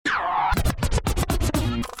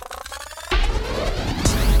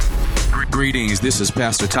Greetings, this is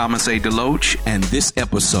Pastor Thomas A. DeLoach, and this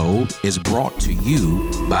episode is brought to you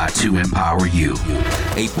by To Empower You,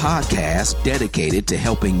 a podcast dedicated to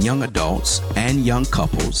helping young adults and young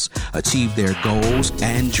couples achieve their goals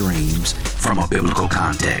and dreams from a biblical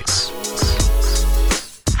context.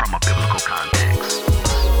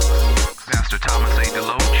 Pastor Thomas A.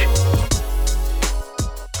 DeLoach.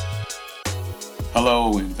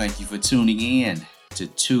 Hello, and thank you for tuning in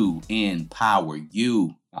to Empower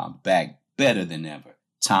You. I'm back better than ever.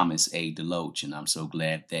 Thomas A. DeLoach, and I'm so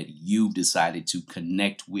glad that you decided to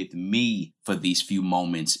connect with me for these few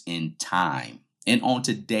moments in time. And on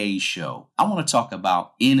today's show, I want to talk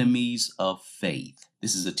about enemies of faith.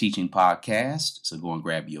 This is a teaching podcast, so go and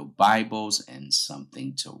grab your Bibles and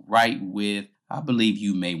something to write with. I believe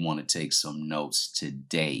you may want to take some notes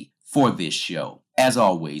today for this show. As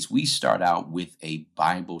always, we start out with a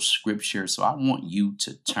Bible scripture, so I want you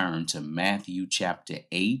to turn to Matthew chapter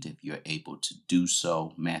 8, if you're able to do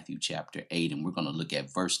so. Matthew chapter 8, and we're going to look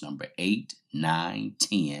at verse number 8, 9,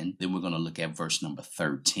 10. Then we're going to look at verse number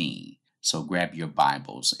 13. So grab your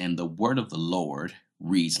Bibles, and the word of the Lord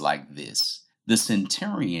reads like this. The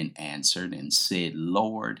centurion answered and said,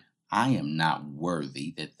 Lord, I am not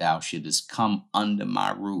worthy that thou shouldest come under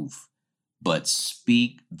my roof, but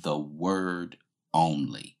speak the word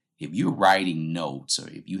only. If you're writing notes or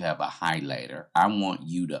if you have a highlighter, I want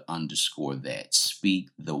you to underscore that. Speak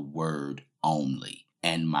the word only,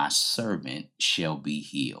 and my servant shall be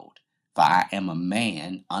healed. For I am a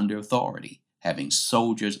man under authority, having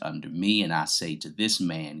soldiers under me, and I say to this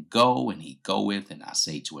man, go, and he goeth, and I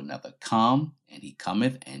say to another, come, and he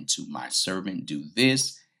cometh, and to my servant, do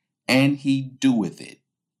this, and he doeth it.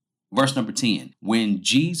 Verse number 10, when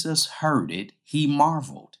Jesus heard it, he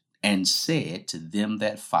marveled and said to them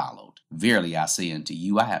that followed, verily I say unto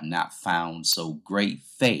you, I have not found so great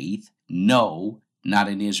faith, no, not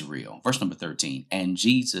in Israel. Verse number 13, and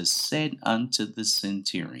Jesus said unto the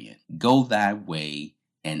centurion, go thy way,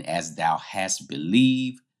 and as thou hast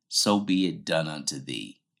believed, so be it done unto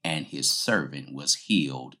thee. And his servant was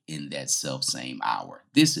healed in that selfsame hour.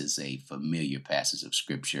 This is a familiar passage of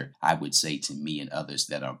scripture, I would say, to me and others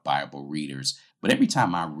that are Bible readers. But every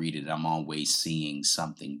time I read it, I'm always seeing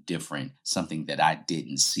something different, something that I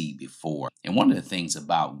didn't see before. And one of the things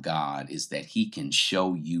about God is that he can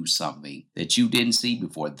show you something that you didn't see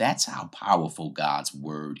before. That's how powerful God's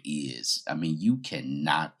word is. I mean, you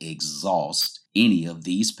cannot exhaust any of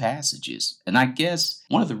these passages. And I guess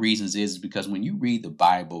one of the reasons is because when you read the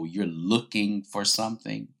Bible, you're looking for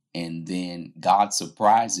something, and then God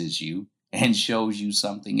surprises you and shows you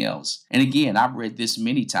something else. And again, I've read this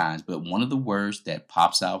many times, but one of the words that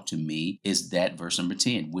pops out to me is that verse number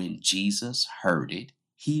 10. When Jesus heard it,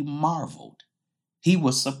 he marveled. He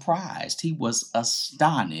was surprised. He was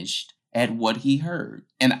astonished at what he heard.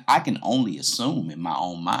 And I can only assume in my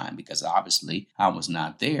own mind, because obviously I was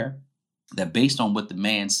not there, that based on what the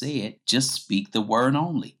man said, just speak the word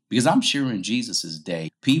only. Because I'm sure in Jesus's day,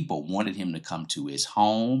 people wanted him to come to his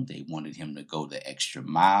home. They wanted him to go the extra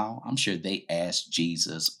mile. I'm sure they asked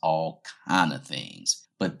Jesus all kind of things.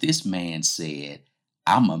 But this man said,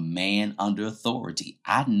 I'm a man under authority.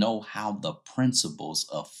 I know how the principles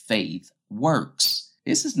of faith works.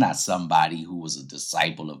 This is not somebody who was a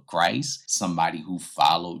disciple of Christ, somebody who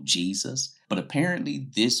followed Jesus. But apparently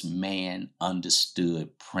this man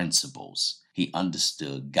understood principles. He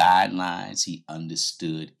understood guidelines. He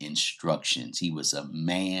understood instructions. He was a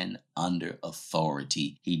man under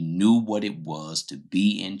authority. He knew what it was to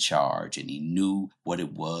be in charge, and he knew what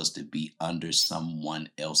it was to be under someone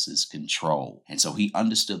else's control. And so he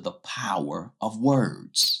understood the power of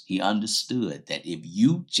words. He understood that if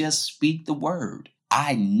you just speak the word,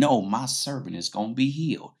 I know my servant is going to be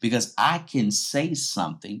healed, because I can say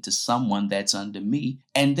something to someone that's under me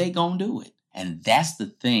and they going to do it. And that's the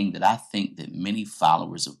thing that I think that many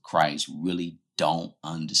followers of Christ really don't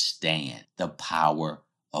understand, the power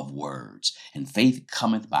of words. And faith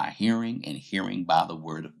cometh by hearing, and hearing by the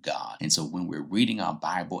word of God. And so when we're reading our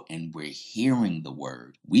Bible and we're hearing the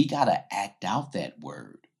word, we got to act out that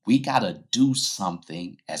word. We got to do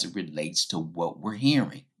something as it relates to what we're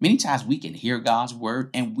hearing. Many times we can hear God's word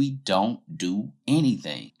and we don't do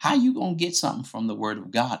anything. How you going to get something from the word of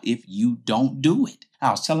God if you don't do it? I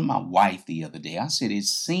was telling my wife the other day, I said, it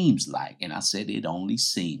seems like, and I said, it only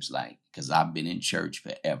seems like, because I've been in church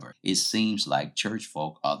forever, it seems like church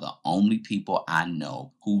folk are the only people I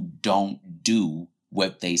know who don't do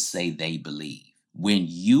what they say they believe. When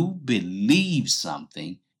you believe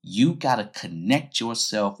something, you got to connect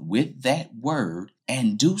yourself with that word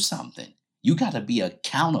and do something. You got to be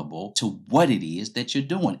accountable to what it is that you're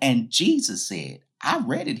doing. And Jesus said, I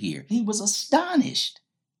read it here, he was astonished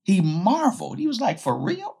He marveled. He was like, for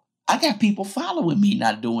real? I got people following me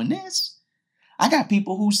not doing this. I got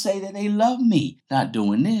people who say that they love me not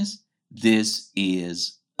doing this. This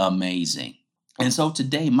is amazing. And so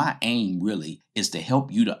today, my aim really is to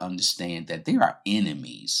help you to understand that there are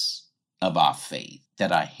enemies of our faith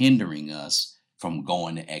that are hindering us from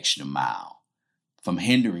going the extra mile, from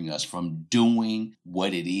hindering us from doing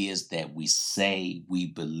what it is that we say we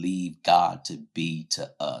believe God to be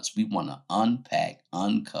to us. We want to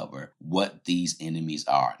uncover what these enemies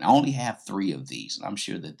are. And I only have 3 of these, and I'm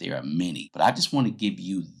sure that there are many, but I just want to give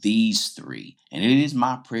you these 3. And it is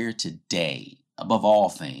my prayer today, above all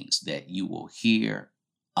things, that you will hear,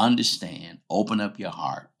 understand, open up your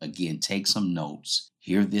heart. Again, take some notes,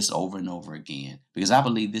 hear this over and over again, because I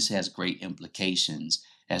believe this has great implications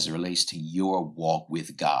as it relates to your walk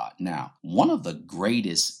with God. Now, one of the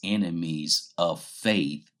greatest enemies of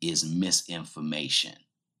faith is misinformation.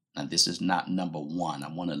 Now, this is not number 1. I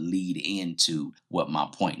want to lead into what my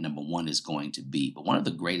point number 1 is going to be. But one of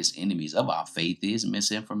the greatest enemies of our faith is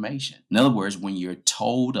misinformation. In other words, when you're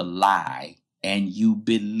told a lie and you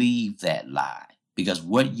believe that lie. Because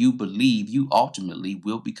what you believe, you ultimately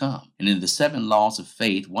will become. And in the 7 laws of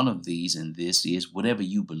faith, one of these, and this is whatever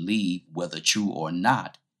you believe, whether true or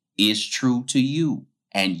not, is true to you.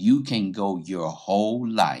 And you can go your whole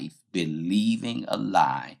life believing a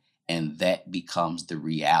lie, and that becomes the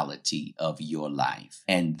reality of your life.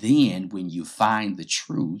 And then when you find the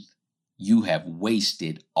truth, you have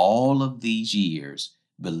wasted all of these years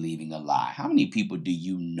believing a lie. How many people do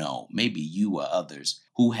you know, maybe you or others,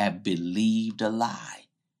 who have believed a lie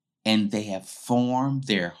and they have formed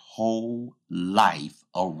their whole life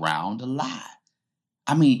around a lie?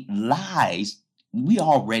 I mean, lies, we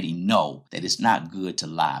already know that it's not good to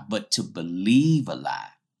lie, but to believe a lie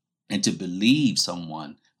and to believe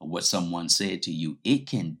someone or what someone said to you, it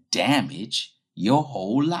can damage your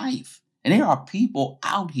whole life. And there are people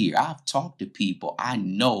out here, I've talked to people, I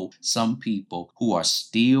know some people who are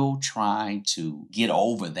still trying to get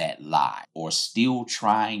over that lie or still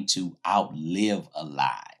trying to outlive a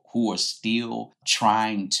lie, who are still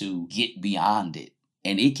trying to get beyond it.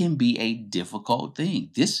 And it can be a difficult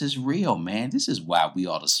thing. This is real, man. This is why we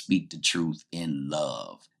ought to speak the truth in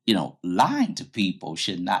love. You know, lying to people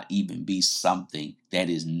should not even be something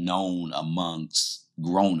that is known amongst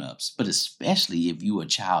grown-ups, but especially if you're a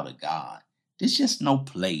child of God. There's just no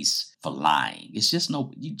place for lying. You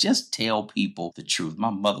just tell people the truth. My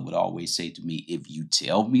mother would always say to me, if you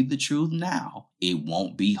tell me the truth now, it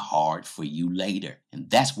won't be hard for you later. And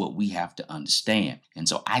that's what we have to understand. And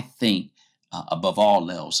so I think above all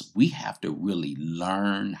else, we have to really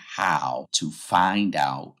learn how to find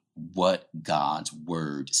out what God's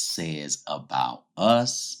word says about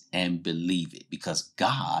us and believe it, because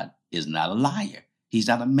God is not a liar. He's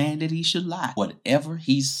not a man that he should lie. Whatever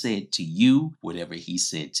he said to you, whatever he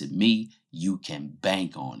said to me, you can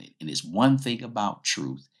bank on it. And it's one thing about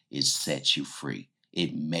truth, it sets you free.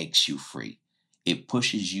 It makes you free. It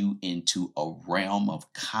pushes you into a realm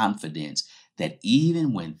of confidence that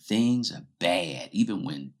even when things are bad, even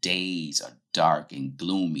when days are dark and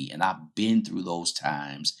gloomy, and I've been through those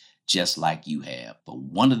times just like you have. But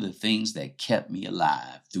one of the things that kept me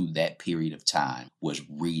alive through that period of time was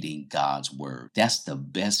reading God's word. That's the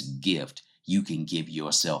best gift you can give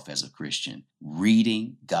yourself as a Christian.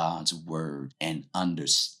 Reading God's word and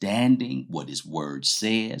understanding what his word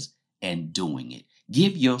says and doing it.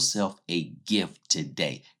 Give yourself a gift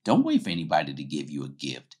today. Don't wait for anybody to give you a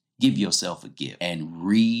gift. Give yourself a gift and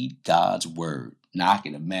read God's word. Now, I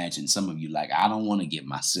can imagine some of you like, I don't want to give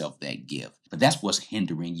myself that gift. But that's what's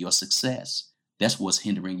hindering your success. That's what's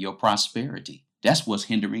hindering your prosperity. That's what's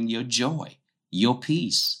hindering your joy, your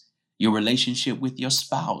peace, your relationship with your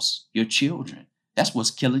spouse, your children. That's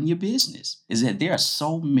what's killing your business, is that there are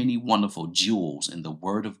so many wonderful jewels in the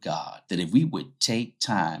word of God that if we would take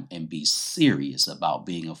time and be serious about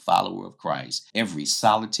being a follower of Christ, every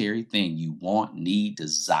solitary thing you want, need,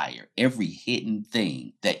 desire, every hidden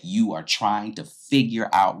thing that you are trying to figure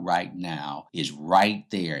out right now is right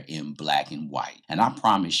there in black and white. And I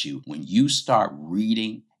promise you, when you start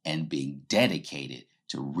reading and being dedicated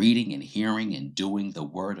to reading and hearing and doing the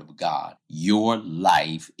word of God, your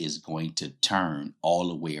life is going to turn all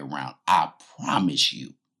the way around. I promise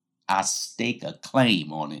you. I stake a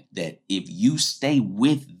claim on it that if you stay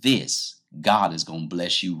with this, God is going to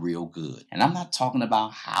bless you real good. And I'm not talking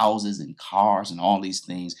about houses and cars and all these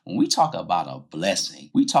things. When we talk about a blessing,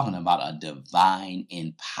 we're talking about a divine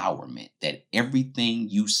empowerment that everything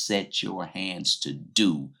you set your hands to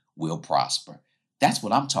do will prosper. That's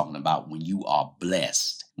what I'm talking about when you are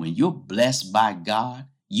blessed. When you're blessed by God,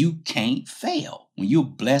 you can't fail. When you're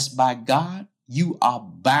blessed by God, you are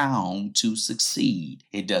bound to succeed.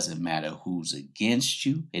 It doesn't matter who's against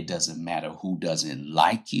you. It doesn't matter who doesn't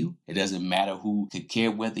like you. It doesn't matter who could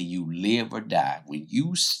care whether you live or die. When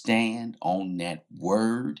you stand on that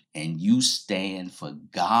word and you stand for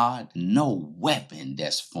God, no weapon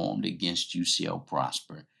that's formed against you shall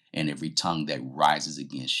prosper. And every tongue that rises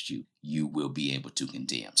against you, you will be able to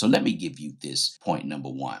condemn. So let me give you this point number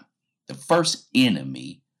one. The first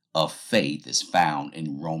enemy of faith is found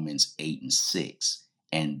in Romans 8:6.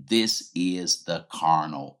 And this is the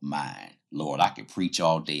carnal mind. Lord, I could preach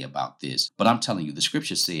all day about this, but I'm telling you, the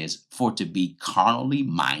scripture says, for to be carnally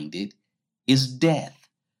minded is death,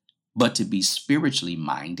 but to be spiritually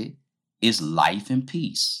minded is life and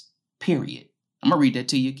peace, period. I'm going to read that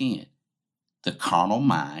to you again. The carnal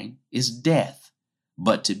mind is death,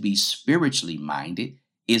 but to be spiritually minded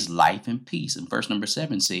is life and peace. And verse number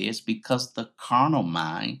 7 says, because the carnal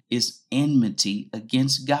mind is enmity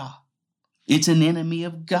against God. It's an enemy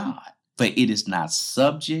of God, for it is not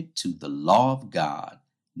subject to the law of God,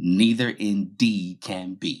 neither indeed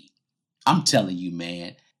can be. I'm telling you,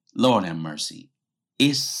 man, Lord have mercy.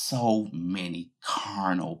 It's so many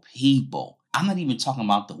carnal people. I'm not even talking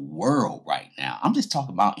about the world right now. I'm just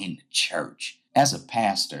talking about in the church. As a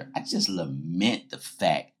pastor, I just lament the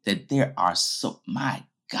fact that there are my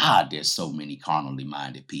God, there's so many carnally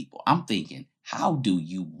minded people. I'm thinking, how do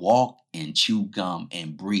you walk and chew gum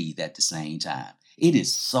and breathe at the same time? It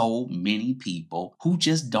is so many people who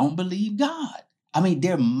just don't believe God. I mean,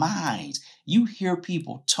 their minds, you hear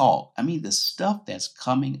people talk. I mean, the stuff that's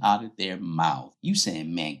coming out of their mouth, you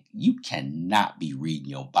saying, man, you cannot be reading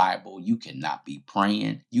your Bible. You cannot be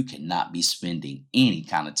praying. You cannot be spending any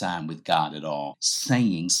kind of time with God at all,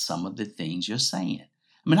 saying some of the things you're saying.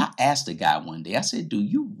 I mean, I asked a guy one day, I said, do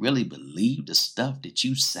you really believe the stuff that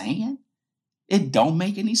you saying? It don't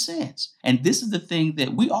make any sense. And this is the thing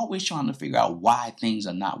that we always trying to figure out why things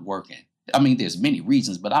are not working. I mean, there's many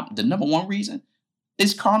reasons, but the number one reason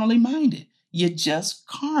is carnally minded. You're just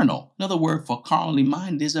carnal. Another word for carnally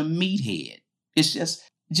minded is a meathead. It's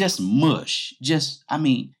just mush.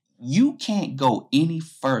 You can't go any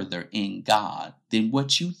further in God than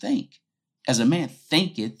what you think. As a man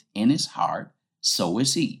thinketh in his heart, so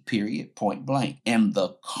is he, period, point blank. And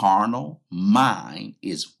the carnal mind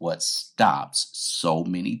is what stops so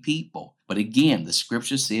many people. But again, the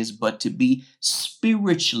scripture says, but to be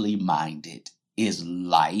spiritually minded is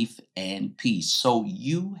life and peace. So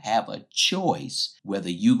you have a choice whether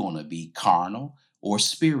you're going to be carnal or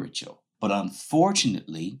spiritual. But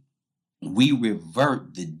unfortunately, we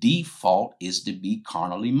revert. The default is to be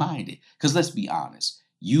carnally minded. Because let's be honest,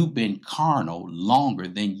 you've been carnal longer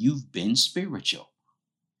than you've been spiritual.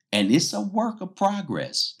 And it's a work of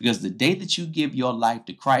progress, because the day that you give your life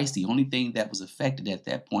to Christ, the only thing that was affected at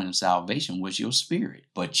that point of salvation was your spirit.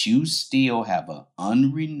 But you still have an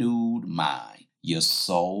unrenewed mind. Your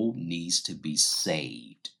soul needs to be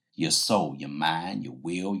saved. Your soul, your mind, your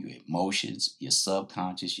will, your emotions, your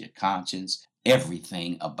subconscious, your conscience,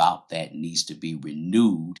 everything about that needs to be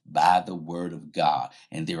renewed by the word of God.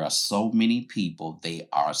 And there are so many people, they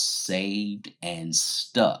are saved and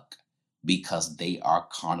stuck because they are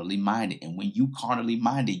carnally minded. And when you carnally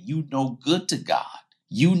minded, you know good to God.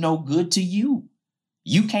 You know good to you.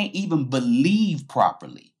 You can't even believe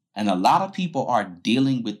properly. And a lot of people are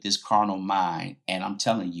dealing with this carnal mind. And I'm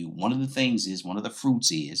telling you, one of the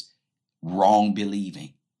fruits is wrong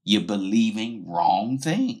believing. You're believing wrong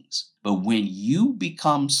things. But when you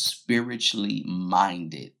become spiritually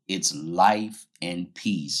minded, it's life and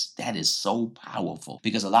peace. That is so powerful,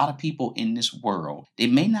 because a lot of people in this world, they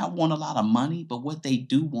may not want a lot of money, but what they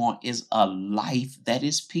do want is a life that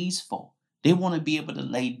is peaceful. They want to be able to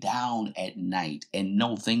lay down at night and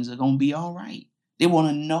know things are going to be all right. They want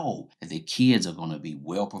to know that their kids are going to be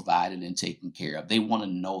well provided and taken care of. They want to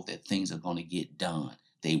know that things are going to get done.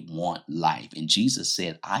 They want life. And Jesus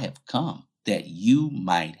said, I have come that you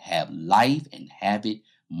might have life and have it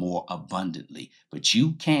more abundantly. But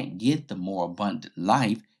you can't get the more abundant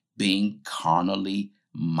life being carnally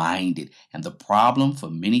minded. And the problem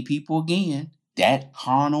for many people, again, that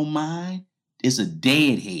carnal mind is a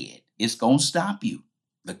deadhead. It's going to stop you.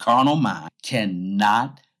 The carnal mind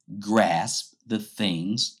cannot grasp the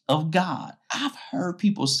things of God. I've heard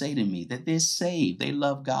people say to me that they're saved, they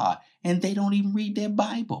love God, and they don't even read their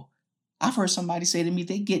Bible. I've heard somebody say to me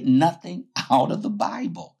they get nothing out of the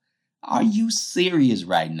Bible. Are you serious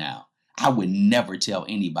right now? I would never tell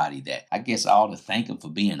anybody that. I guess I ought to thank them for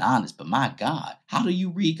being honest, but my God, how do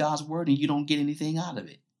you read God's word and you don't get anything out of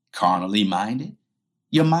it? Carnally minded?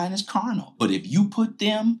 Your mind is carnal. But if you put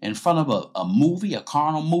them in front of a movie, a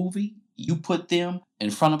carnal movie, you put them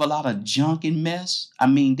in front of a lot of junk and mess,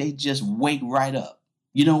 they just wake right up.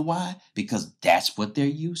 You know why? Because that's what they're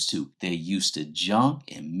used to. They're used to junk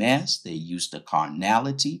and mess. They're used to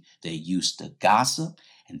carnality. They're used to gossip.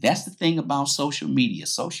 And that's the thing about social media.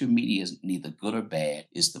 Social media is neither good or bad.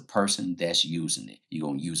 It's the person that's using it. You're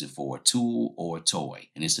going to use it for a tool or a toy.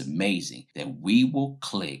 And it's amazing that we will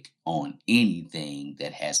click on anything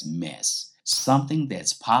that has mess. Something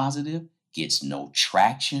that's positive gets no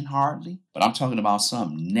traction hardly. But I'm talking about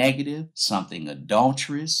something negative, something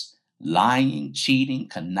adulterous, lying, cheating,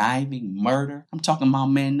 conniving, murder. I'm talking about,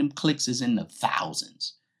 man, them clicks is in the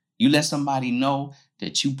thousands. You let somebody know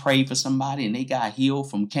that you prayed for somebody and they got healed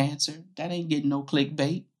from cancer, that ain't getting no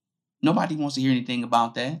clickbait. Nobody wants to hear anything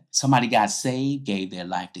about that. Somebody got saved, gave their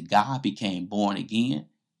life to God, became born again.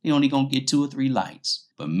 They only gonna get 2 or 3 likes.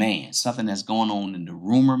 But man, something that's going on in the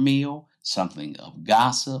rumor mill, something of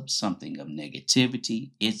gossip, something of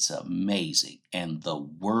negativity, it's amazing. And the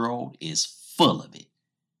world is full of it.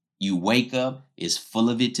 You wake up, it's full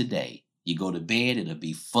of it today. You go to bed, it'll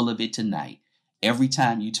be full of it tonight. Every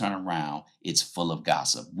time you turn around, it's full of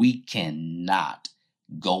gossip. We cannot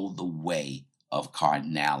go the way of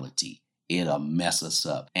carnality. It'll mess us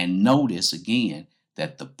up. And notice again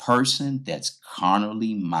that the person that's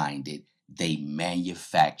carnally minded, they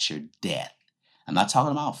manufacture death. I'm not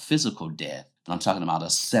talking about physical death, but I'm talking about a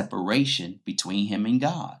separation between him and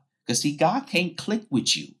God. Because see, God can't click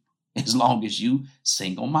with you as long as you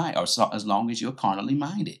single-minded or as long as you're carnally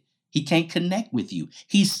minded. He can't connect with you.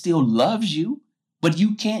 He still loves you, but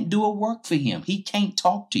you can't do a work for him. He can't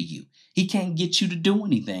talk to you. He can't get you to do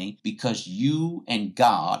anything because you and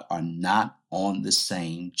God are not on the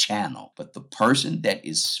same channel. But the person that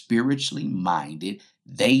is spiritually minded,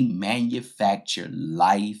 they manufacture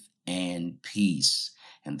life and peace.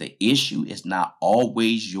 And the issue is not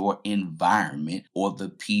always your environment or the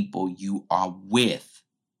people you are with.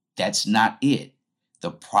 That's not it.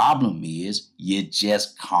 The problem is you're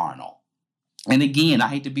just carnal. And again, I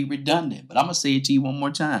hate to be redundant, but I'm going to say it to you one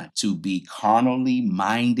more time. To be carnally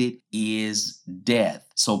minded is death.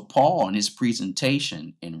 So Paul, in his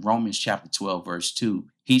presentation in Romans chapter 12, verse 2,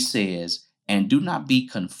 he says, and do not be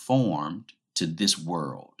conformed to this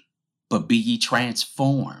world, but be ye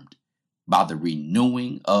transformed by the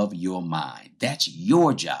renewing of your mind. That's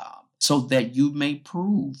your job, so that you may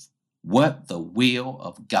prove what the will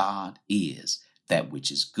of God is, that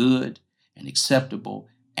which is good and acceptable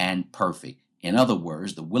and perfect. In other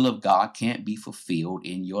words, the will of God can't be fulfilled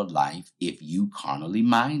in your life if you carnally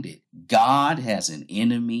minded. God has an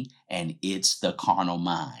enemy, and it's the carnal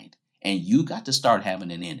mind. And you got to start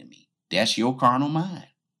having an enemy. That's your carnal mind.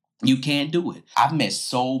 You can't do it. I've met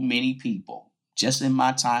so many people just in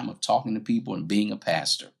my time of talking to people and being a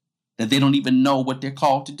pastor that they don't even know what they're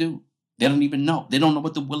called to do. They don't even know. They don't know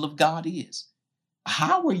what the will of God is.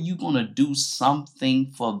 How are you going to do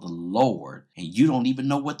something for the Lord and you don't even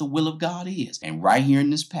know what the will of God is? And right here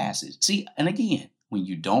in this passage, see, and again, when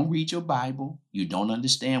you don't read your Bible, you don't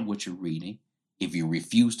understand what you're reading. If you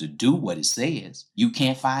refuse to do what it says, you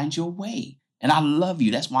can't find your way. And I love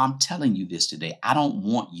you. That's why I'm telling you this today. I don't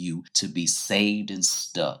want you to be saved and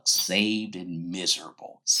stuck, saved and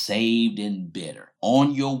miserable, saved and bitter.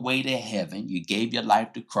 On your way to heaven, you gave your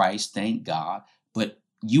life to Christ, thank God, but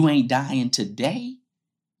you ain't dying today.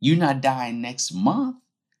 You're not dying next month.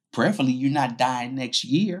 Prayerfully, you're not dying next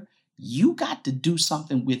year. You got to do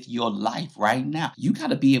something with your life right now. You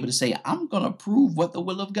got to be able to say, I'm going to prove what the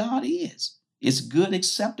will of God is. It's good,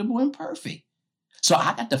 acceptable, and perfect. So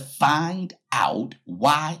I got to find out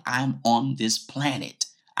why I'm on this planet.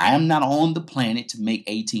 I am not on the planet to make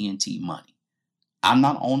AT&T money. I'm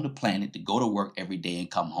not on the planet to go to work every day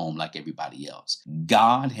and come home like everybody else.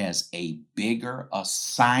 God has a bigger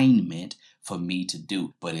assignment for me to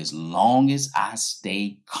do. But as long as I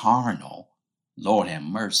stay carnal, Lord have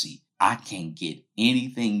mercy, I can't get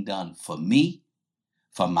anything done for me,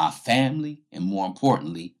 for my family, and more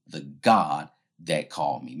importantly, the God that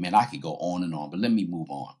called me. Man, I could go on and on, but let me move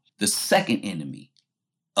on. The second enemy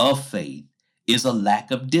of faith is a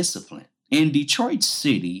lack of discipline. In Detroit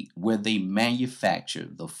City, where they manufacture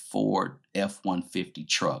the Ford F-150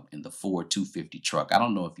 truck and the Ford 250 truck, I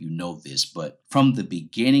don't know if you know this, but from the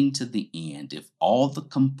beginning to the end, if all the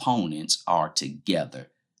components are together,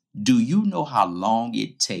 do you know how long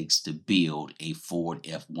it takes to build a Ford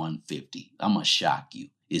F-150? I'm going to shock you.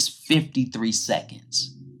 It's 53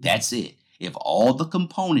 seconds. That's it. If all the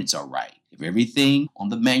components are right, if everything on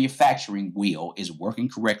the manufacturing wheel is working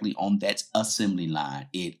correctly on that assembly line,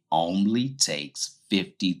 it only takes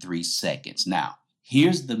 53 seconds. Now,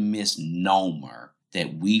 here's the misnomer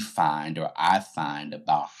that we find, or I find,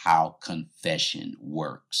 about how confession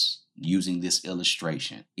works. using this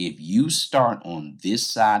illustration. If you start on this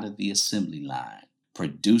side of the assembly line,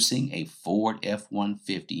 producing a Ford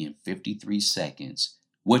F-150 in 53 seconds,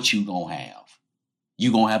 what you gonna have?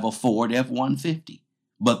 You're gonna have a Ford F-150.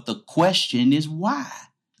 But the question is why?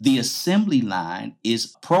 The assembly line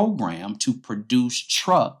is programmed to produce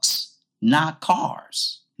trucks, not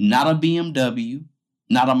cars, not a BMW,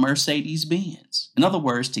 not a Mercedes-Benz. In other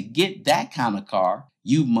words, to get that kind of car,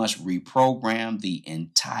 you must reprogram the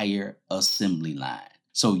entire assembly line.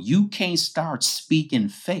 So you can't start speaking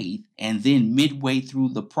faith and then midway through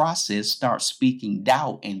the process start speaking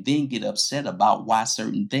doubt and then get upset about why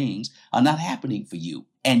certain things are not happening for you.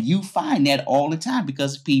 And you find that all the time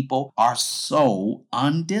because people are so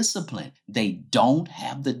undisciplined. They don't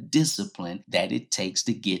have the discipline that it takes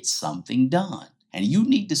to get something done. And you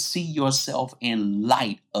need to see yourself in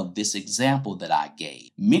light of this example that I gave.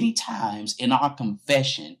 Many times in our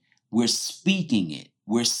confession, we're speaking it.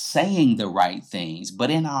 We're saying the right things,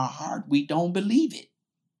 but in our heart, we don't believe it.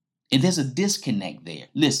 And there's a disconnect there.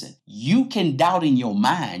 Listen, you can doubt in your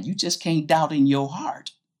mind. You just can't doubt in your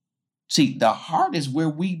heart. See, the heart is where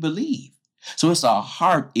we believe. So it's a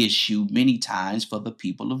heart issue many times for the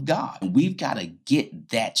people of God. And we've got to get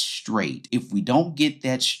that straight. If we don't get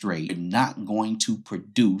that straight, we're not going to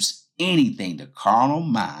produce anything. The carnal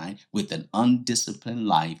mind with an undisciplined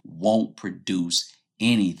life won't produce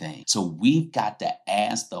anything. So we've got to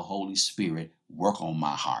ask the Holy Spirit, work on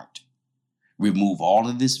my heart. Remove all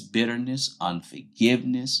of this bitterness,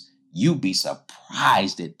 unforgiveness. You'd be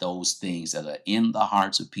surprised at those things that are in the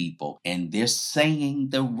hearts of people, and they're saying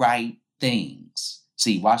the right things.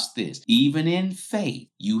 See, watch this. Even in faith,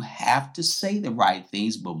 you have to say the right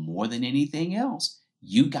things, but more than anything else,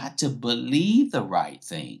 you got to believe the right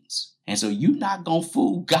things. And so you're not going to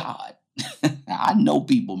fool God. I know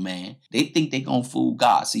people, man. They think they're going to fool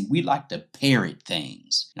God. See, we like to parrot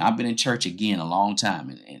things. Now, I've been in church again a long time,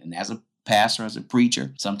 and as a pastor, as a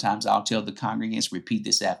preacher, sometimes I'll tell the congregants, repeat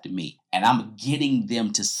this after me. And I'm getting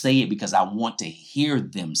them to say it because I want to hear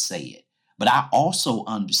them say it. But I also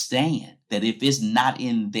understand that if it's not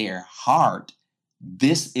in their heart,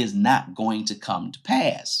 this is not going to come to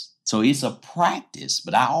pass. So it's a practice,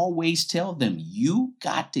 but I always tell them, you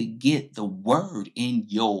got to get the word in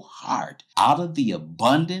your heart. Out of the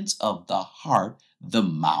abundance of the heart, the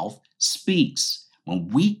mouth speaks. When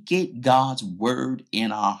we get God's word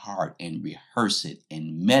in our heart and rehearse it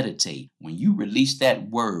and meditate, when you release that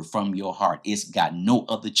word from your heart, it's got no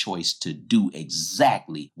other choice to do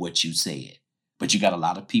exactly what you said. But you got a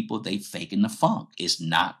lot of people, they faking the funk. It's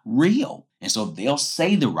not real. And so they'll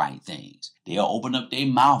say the right things. They'll open up their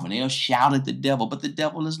mouth and they'll shout at the devil, but the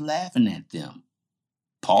devil is laughing at them.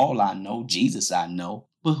 Paul, I know. Jesus, I know.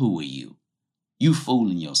 But who are you? You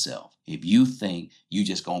fooling yourself if you think you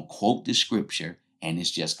just going to quote the scripture and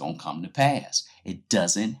it's just going to come to pass. It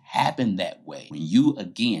doesn't happen that way. When you,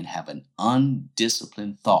 again, have an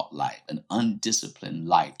undisciplined thought life, an undisciplined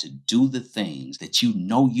life to do the things that you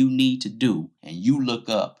know you need to do, and you look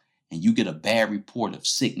up and you get a bad report of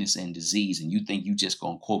sickness and disease, and you think you just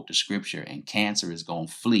going to quote the scripture and cancer is going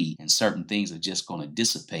to flee and certain things are just going to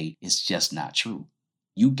dissipate, it's just not true.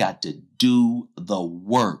 You got to do the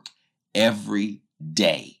work every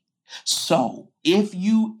day. So if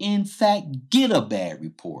you, in fact, get a bad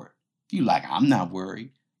report, you like, I'm not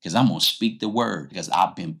worried because I'm going to speak the word because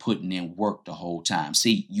I've been putting in work the whole time.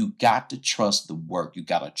 See, you got to trust the work. You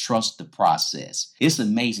got to trust the process. It's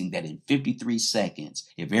amazing that in 53 seconds,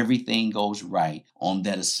 if everything goes right on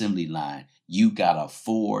that assembly line, you got a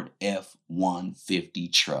Ford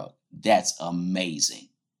F-150 truck. That's amazing.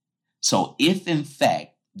 So if, in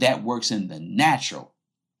fact, that works in the natural,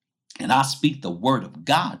 and I speak the word of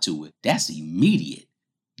God to it, that's immediate.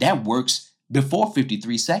 That works before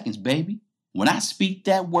 53 seconds, baby. When I speak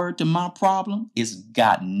that word to my problem, it's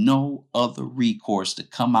got no other recourse to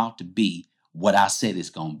come out to be what I said it's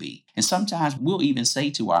going to be. And sometimes we'll even say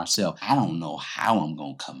to ourselves, I don't know how I'm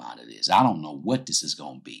going to come out of this. I don't know what this is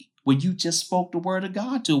going to be. Well, you just spoke the word of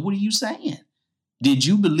God to it. What are you saying? Did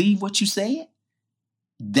you believe what you said?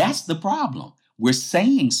 That's the problem. We're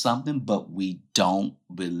saying something, but we don't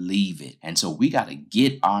believe it. And so we got to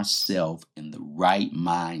get ourselves in the right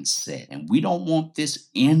mindset. And we don't want this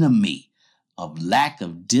enemy of lack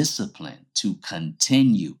of discipline to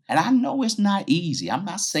continue. And I know it's not easy. I'm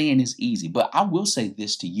not saying it's easy, but I will say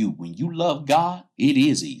this to you. When you love God, it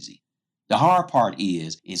is easy. The hard part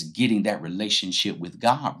is getting that relationship with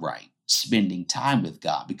God right. Spending time with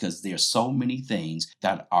God, because there's so many things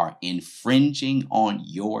that are infringing on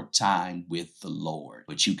your time with the Lord,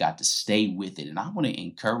 but you got to stay with it. And I want to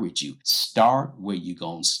encourage you, start where you're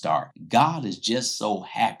going to start. God is just so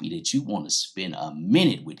happy that you want to spend a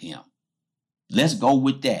minute with him. Let's go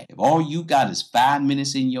with that. If all you got is 5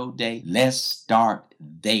 minutes in your day, let's start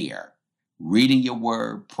there. Reading your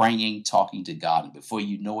word, praying, talking to God. And before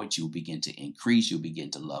you know it, you'll begin to increase. You'll begin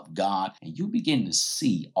to love God. And you'll begin to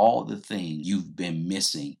see all the things you've been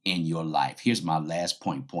missing in your life. Here's my last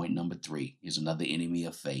point. Point number 3. Here's another enemy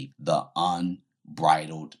of faith. The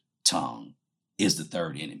unbridled tongue is the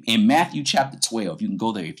third enemy. In Matthew chapter 12, you can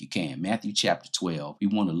go there if you can. Matthew chapter 12, we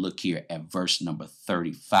want to look here at verse number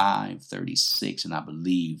 35, 36, and I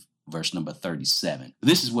believe verse number 37.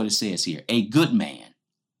 This is what it says here. A good man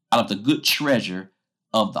out of the good treasure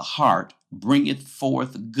of the heart bringeth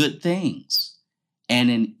forth good things, and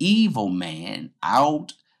an evil man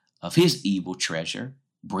out of his evil treasure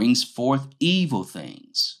brings forth evil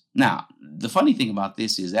things. Now, the funny thing about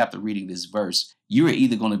this is after reading this verse, you're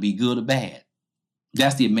either going to be good or bad.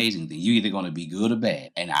 That's the amazing thing. You're either going to be good or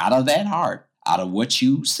bad. And out of that heart, out of what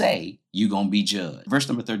you say, you're going to be judged. Verse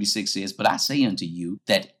number 36 says, but I say unto you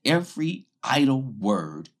that every idle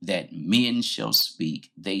word that men shall speak,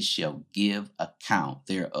 they shall give account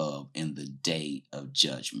thereof in the day of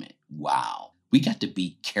judgment. Wow. We got to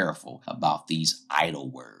be careful about these idle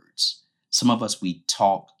words. Some of us, we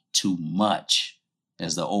talk too much.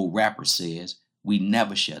 As the old rapper says, we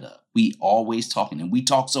never shut up. We always talking, and we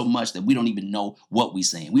talk so much that we don't even know what we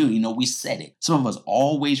saying. We don't even know we said it. Some of us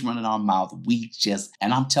always running our mouth.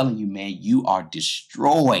 And I'm telling you, man, you are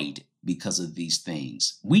destroyed because of these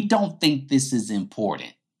things. We don't think this is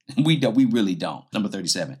important. We really don't. Number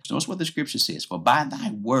 37. Notice what the scripture says. For by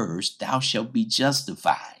thy words thou shalt be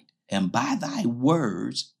justified, and by thy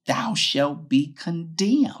words thou shalt be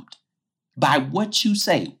condemned. By what you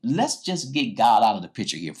say. Let's just get God out of the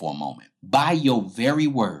picture here for a moment. By your very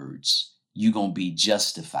words, you're going to be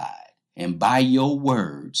justified. And by your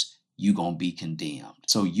words, you're going to be condemned.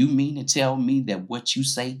 So you mean to tell me that what you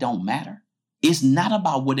say don't matter? It's not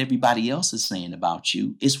about what everybody else is saying about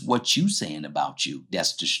you. It's what you saying about you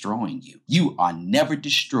that's destroying you. You are never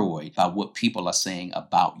destroyed by what people are saying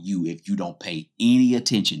about you if you don't pay any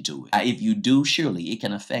attention to it. If you do, surely it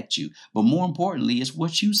can affect you. But more importantly, it's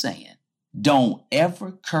what you saying. Don't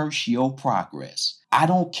ever curse your progress. I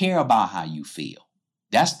don't care about how you feel.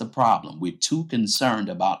 That's the problem. We're too concerned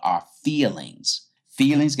about our feelings.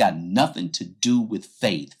 Feelings got nothing to do with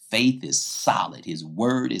faith. Faith is solid. His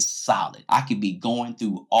word is solid. I could be going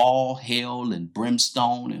through all hell and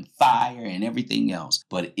brimstone and fire and everything else,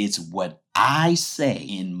 but it's what I say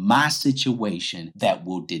in my situation that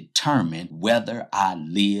will determine whether I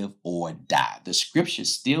live or die. The scripture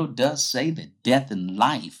still does say that death and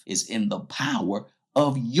life is in the power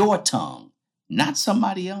of your tongue, not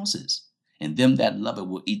somebody else's. And them that love it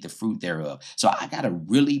will eat the fruit thereof. So I got to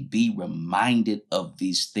really be reminded of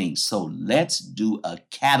these things. So let's do a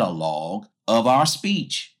catalog of our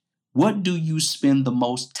speech. What do you spend the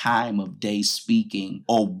most time of day speaking,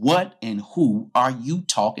 or what and who are you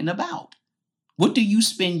talking about? What do you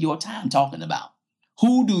spend your time talking about?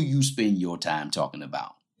 Who do you spend your time talking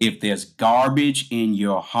about? If there's garbage in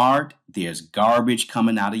your heart, there's garbage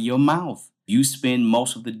coming out of your mouth. You spend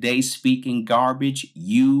most of the day speaking garbage,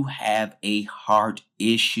 you have a heart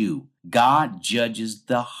issue. God judges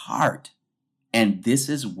the heart. And this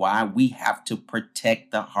is why we have to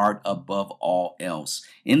protect the heart above all else.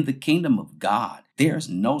 In the kingdom of God, there's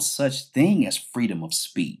no such thing as freedom of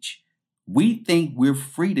speech. We think we're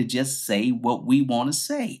free to just say what we want to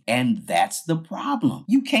say. And that's the problem.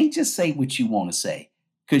 You can't just say what you want to say,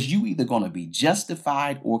 because you either going to be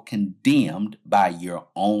justified or condemned by your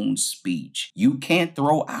own speech. You can't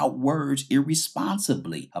throw out words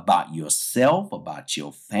irresponsibly about yourself, about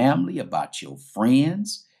your family, about your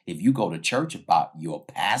friends. If you go to church, about your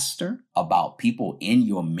pastor, about people in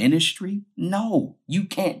your ministry. No, you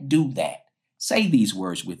can't do that. Say these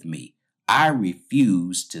words with me. I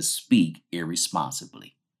refuse to speak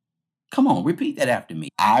irresponsibly. Come on, repeat that after me.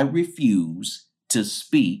 I refuse to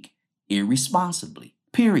speak irresponsibly.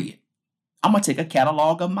 Period. I'm going to take a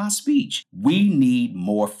catalog of my speech. We need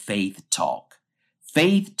more faith talk.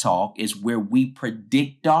 Faith talk is where we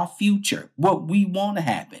predict our future, what we want to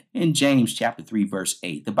happen. In James chapter 3, verse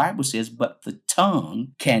 8, the Bible says, but the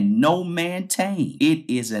tongue can no man tame. It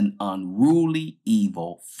is an unruly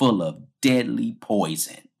evil full of deadly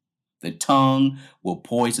poison. The tongue will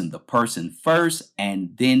poison the person first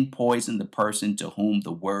and then poison the person to whom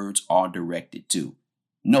the words are directed to.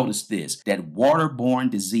 Notice this, that waterborne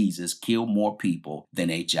diseases kill more people than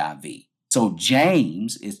HIV. So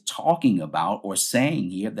James is talking about or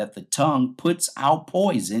saying here that the tongue puts out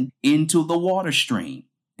poison into the water stream.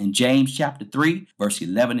 In James chapter 3, verse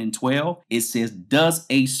 11 and 12, it says, does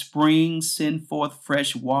a spring send forth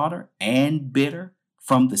fresh water and bitter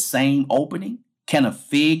from the same opening? Can a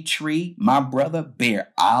fig tree, my brother,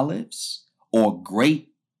 bear olives, or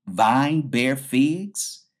grapevine bear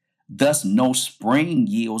figs? Thus no spring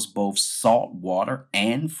yields both salt water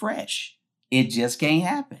and fresh. It just can't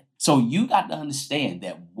happen. So you got to understand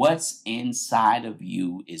that what's inside of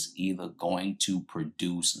you is either going to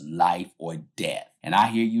produce life or death. And I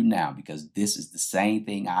hear you now, because this is the same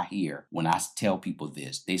thing I hear when I tell people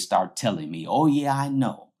this. They start telling me, oh yeah, I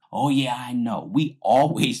know. Oh yeah, I know. We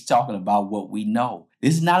always talking about what we know.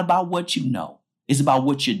 This is not about what you know. It's about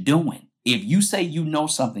what you're doing. If you say you know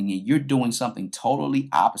something and you're doing something totally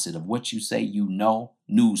opposite of what you say you know,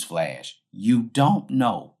 newsflash, you don't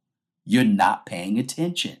know. You're not paying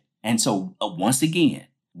attention. And so once again,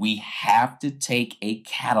 we have to take a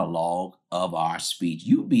catalog of our speech.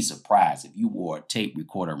 You'd be surprised if you wore a tape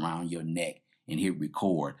recorder around your neck and hit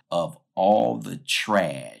record of all the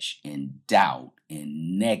trash and doubt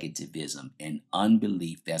and negativism and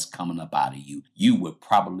unbelief that's coming up out of you. You would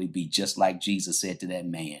probably be just like Jesus said to that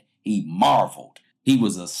man. He marveled. He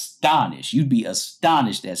was astonished. You'd be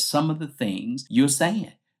astonished at some of the things you're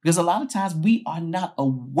saying. Because a lot of times we are not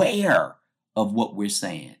aware of what we're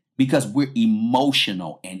saying because we're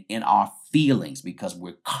emotional and in our feelings, because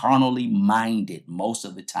we're carnally minded most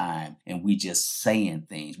of the time, and we just saying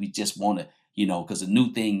things. We just want to, because the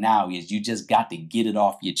new thing now is you just got to get it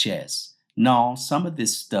off your chest. No, some of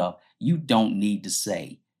this stuff you don't need to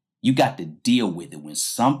say. You got to deal with it. When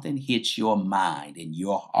something hits your mind and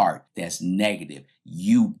your heart that's negative,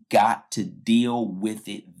 you got to deal with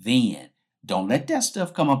it then. Don't let that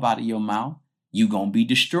stuff come up out of your mouth. You're going to be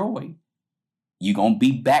destroyed. You're going to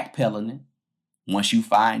be backpedaling it. Once you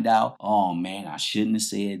find out, oh man, I shouldn't have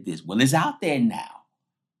said this. Well, it's out there now.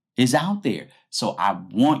 It's out there. So I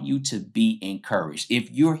want you to be encouraged. If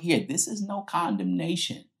you're here, this is no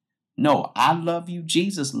condemnation. No, I love you.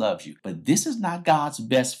 Jesus loves you. But this is not God's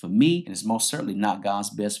best for me, and it's most certainly not God's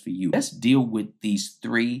best for you. Let's deal with these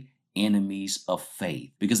three enemies of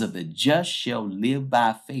faith. Because if the just shall live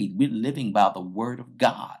by faith, we're living by the word of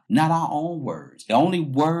God, not our own words. The only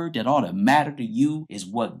word that ought to matter to you is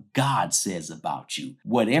what God says about you.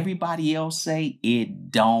 What everybody else say,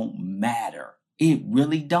 it don't matter. It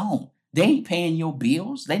really don't. They ain't paying your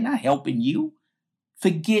bills. They're not helping you.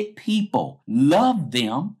 Forget people. Love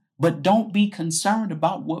them, but don't be concerned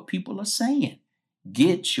about what people are saying.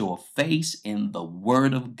 Get your face in the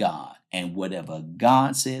word of God. And whatever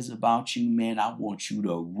God says about you, man, I want you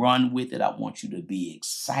to run with it. I want you to be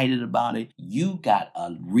excited about it. You got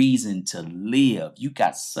a reason to live. You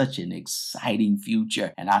got such an exciting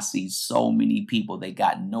future. And I see so many people, they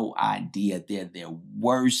got no idea they're their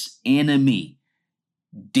worst enemy.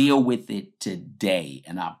 Deal with it today.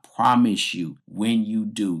 And I promise you, when you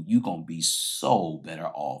do, you're going to be so better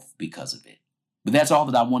off because of it. But that's all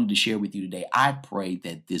that I wanted to share with you today. I pray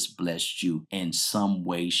that this blessed you in some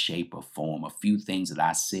way, shape, or form. A few things that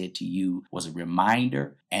I said to you was a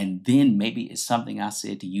reminder, and then maybe it's something I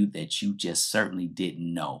said to you that you just certainly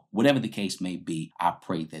didn't know. Whatever the case may be, I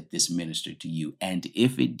pray that this ministered to you. And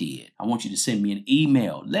if it did, I want you to send me an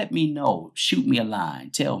email. Let me know. Shoot me a line.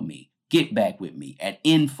 Tell me. Get back with me at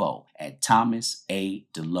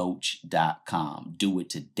info@thomasadeloach.com. Do it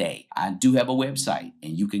today. I do have a website,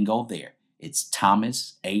 and you can go there. It's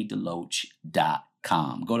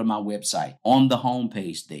thomasadeloach.com. Go to my website. On the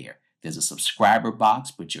homepage there's a subscriber box.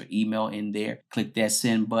 Put your email in there. Click that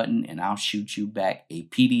send button, and I'll shoot you back a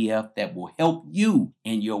PDF that will help you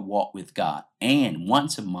in your walk with God. And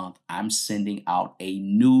once a month, I'm sending out a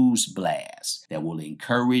news blast that will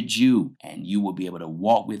encourage you, and you will be able to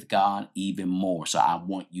walk with God even more. So I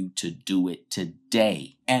want you to do it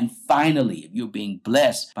today. And finally, if you're being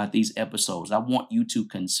blessed by these episodes, I want you to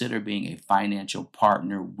consider being a financial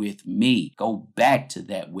partner with me. Go back to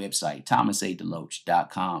that website,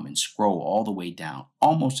 thomasadeloach.com, and scroll all the way down,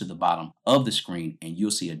 almost to the bottom of the screen, and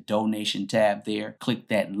you'll see a donation tab there. Click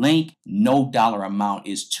that link. No dollar amount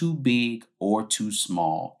is too big or too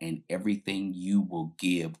small, and everything you will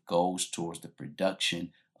give goes towards the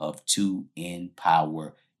production of To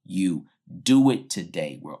Empower You. Do it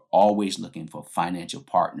today. We're always looking for financial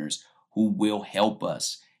partners who will help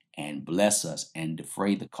us and bless us and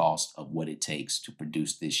defray the cost of what it takes to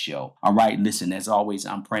produce this show. All right, listen, as always,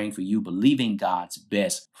 I'm praying for you, believing God's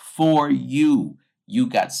best for you. You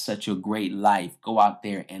got such a great life. Go out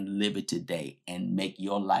there and live it today and make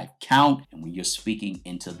your life count. And when you're speaking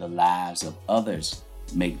into the lives of others,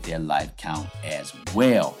 make their life count as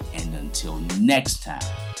well. And until next time,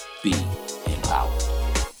 be empowered.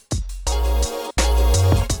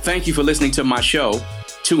 Thank you for listening to my show,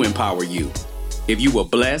 To Empower You. If you were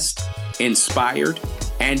blessed, inspired,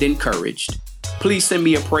 and encouraged, please send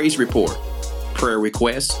me a praise report, prayer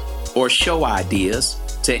request, or show ideas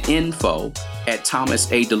to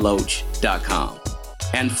info@thomasadeloach.com.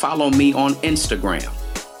 And follow me on Instagram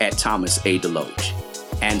 @Thomas A. Deloach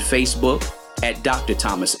and Facebook @Dr.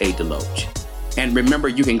 Thomas A. Deloach. And remember,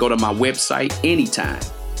 you can go to my website anytime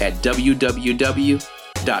at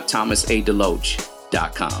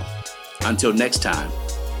www.thomasadeloach.com. Until next time,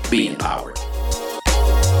 be empowered.